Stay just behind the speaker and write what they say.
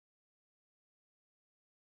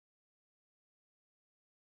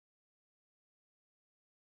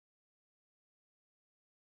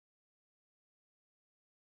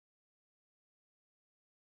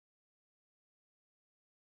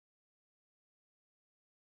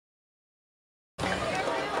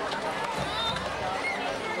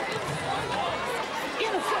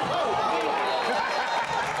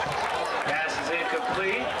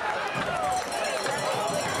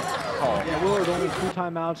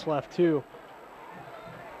timeouts left too.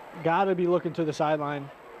 Got to be looking to the sideline.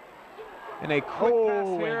 And a quick pass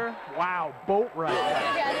here. Wow, Boatwright.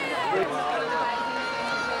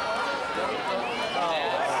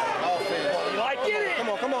 You like it? Come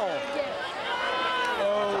on, come on.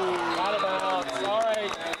 Oh, out of bounds. All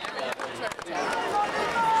right.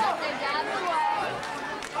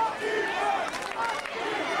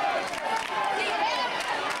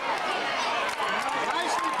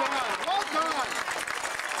 Nicely done. Well done.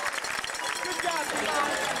 Good job.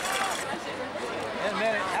 In a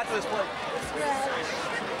minute, after this play.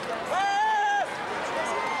 Oh,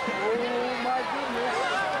 my goodness.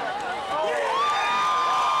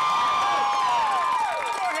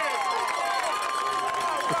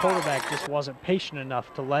 The quarterback just wasn't patient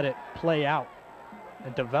enough to let it play out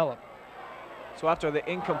and develop. So after the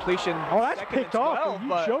incompletion, oh, that's picked off. Are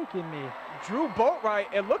you joking me? Drew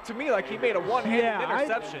Boatwright, it looked to me like he made a one-handed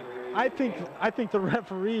interception. I think the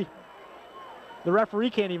referee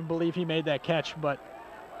can't even believe he made that catch, but.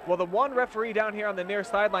 Well, the one referee down here on the near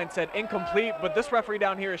sideline said incomplete, but this referee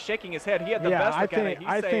down here is shaking his head. He had the best look at it.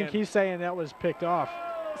 I think he's saying that was picked off.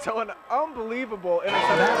 So an unbelievable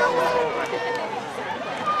interception.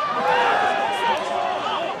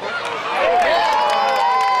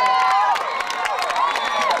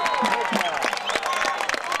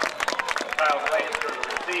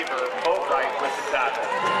 Boatwright with the tackle.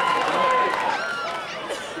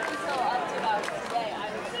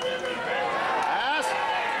 Pass.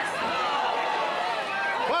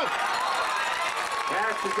 One.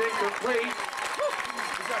 Pass is incomplete.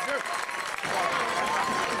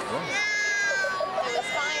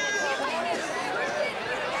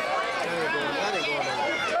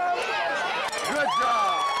 Good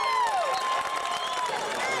job.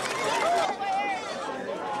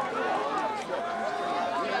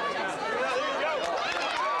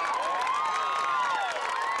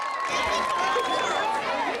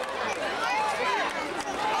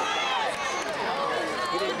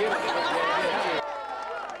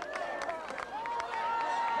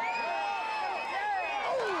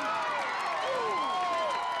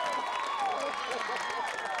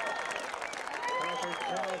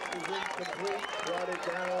 Brought it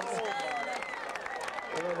down.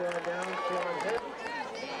 Down to our head.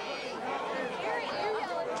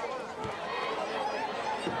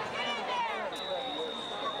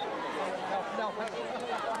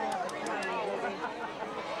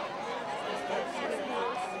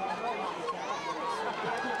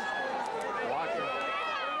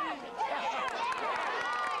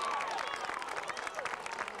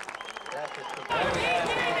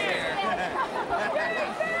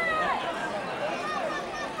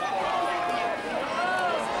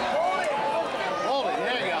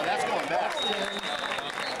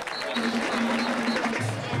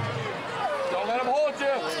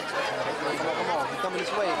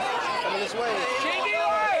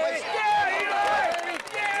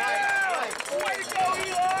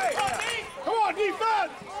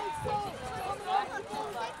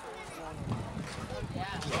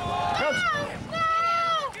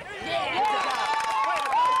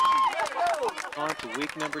 On to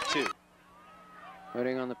week number 2.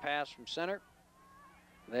 Putting on the pass from center.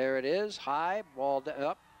 There it is, high, ball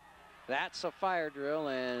up. That's a fire drill,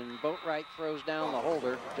 and Boatwright throws down the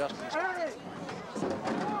holder. Justin.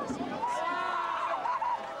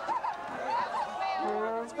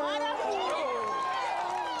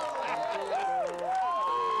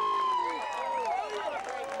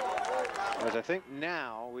 As I think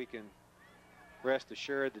now we can rest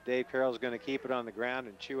assured that Dave Carroll's going to keep it on the ground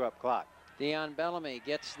and chew up clock. Deion Bellamy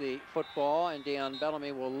gets the football, and Deion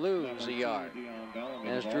Bellamy will lose a yard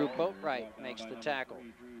as Drew Boatwright makes the tackle.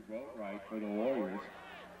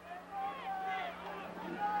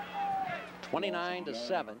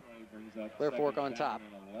 29-7, Clear Fork on top.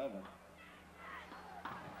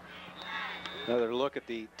 Another look at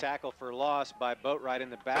the tackle for loss by Boatwright in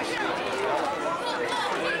the back.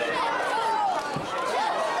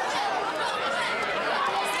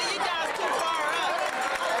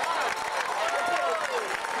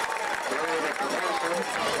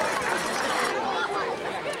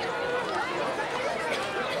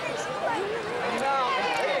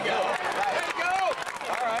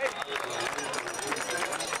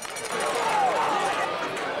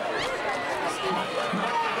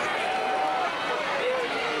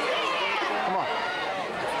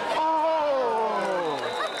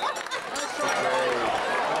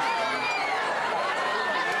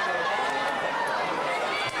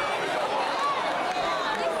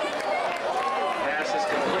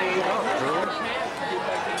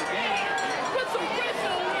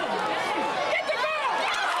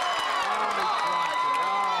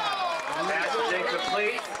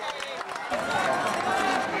 incomplete.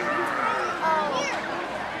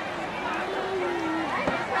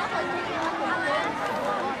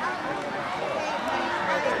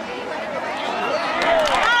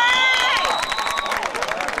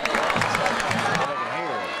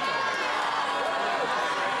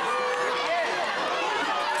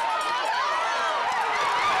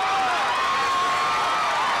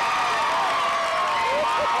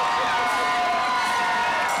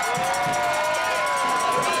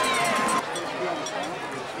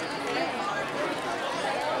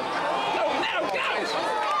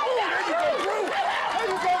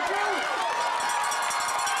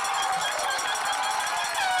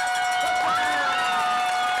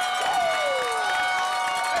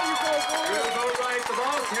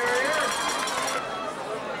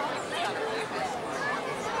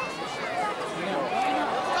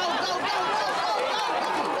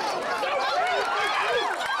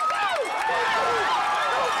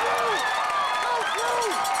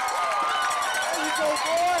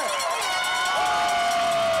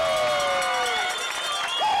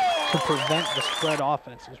 To prevent the spread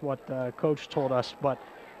offense is what the coach told us, but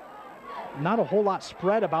not a whole lot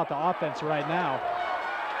spread about the offense right now.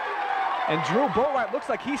 And Drew Boatwright looks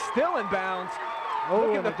like he's still in bounds.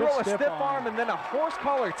 Looking to throw a stiff arm and then a horse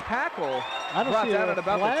collar tackle. I don't brought see down a at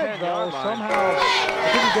about flag, the 10-yard line. somehow. I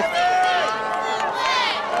think he gets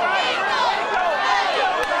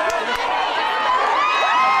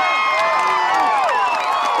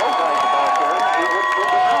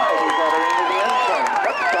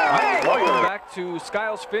Welcome back to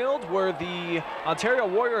Skiles Field, where the Ontario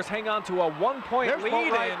Warriors hang on to a 1-point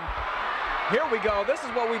lead. And here we go. This is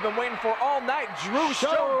what we've been waiting for all night. Drew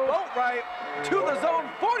showed Boatwright to the zone,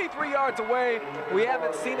 43 yards away. We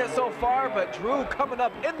haven't seen it so far, but Drew coming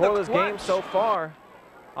up in the game so far.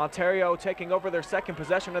 Ontario taking over their second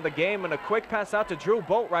possession of the game, and a quick pass out to Drew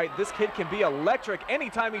Boatwright. This kid can be electric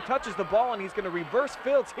anytime he touches the ball, and he's going to reverse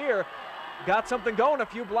fields here. Got something going, a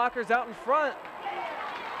few blockers out in front.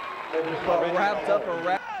 Wrapped up a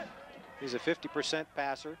wrap. He's a 50%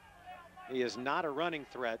 passer. He is not a running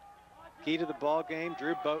threat. Key to the ball game,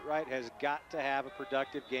 Drew Boatwright has got to have a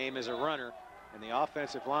productive game as a runner, and the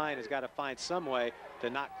offensive line has got to find some way to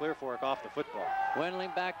knock Clearfork off the football.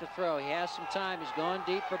 Wendling back to throw. He has some time. He's going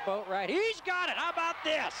deep for Boatwright. He's got it. How about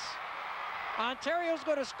this? Ontario's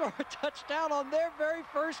going to score a touchdown on their very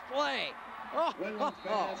first play.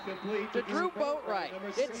 To Drew Boatwright.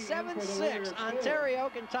 It's 7-6.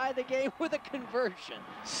 Ontario can tie the game with a conversion.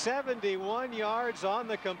 71 yards on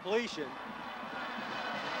the completion.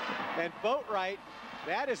 And Boatwright,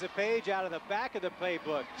 that is a page out of the back of the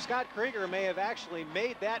playbook. Scott Krieger may have actually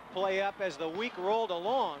made that play up as the week rolled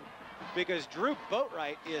along, because Drew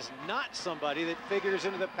Boatwright is not somebody that figures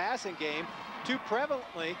into the passing game too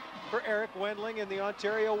prevalently for Eric Wendling and the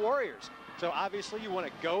Ontario Warriors. So obviously you want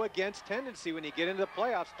to go against tendency when you get into the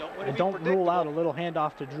playoffs. Don't want to be don't rule out a little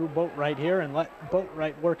handoff to Drew Boatwright here and let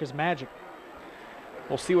Boatwright work his magic.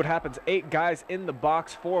 We'll see what happens. 8 guys in the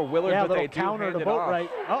box for Willard, yeah, but they do counter hand to it Boatwright.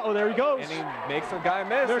 off. Uh-oh, there he goes. And he makes the guy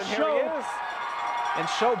miss, There's and here he is. And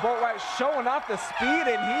Boatwright showing off the speed,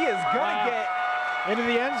 and he is going to get into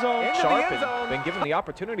the end zone. Into the end zone. Been given the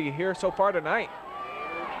opportunity here so far tonight.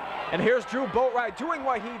 And here's Drew Boatwright doing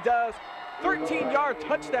what he does. 13-yard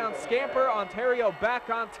touchdown scamper. Ontario back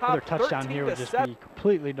on top. Another touchdown here would just be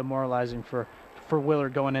completely demoralizing for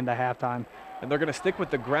Willard going into halftime. And they're going to stick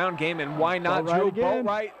with the ground game, and why not? Drew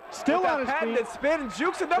Boatwright still on his patented spin, and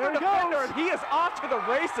jukes another defender, and he is off to the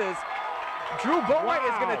races. Drew Boatwright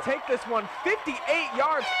is going to take this one 58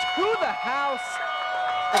 yards to the house.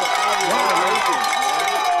 Let's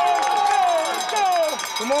go!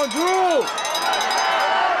 Come on, Drew!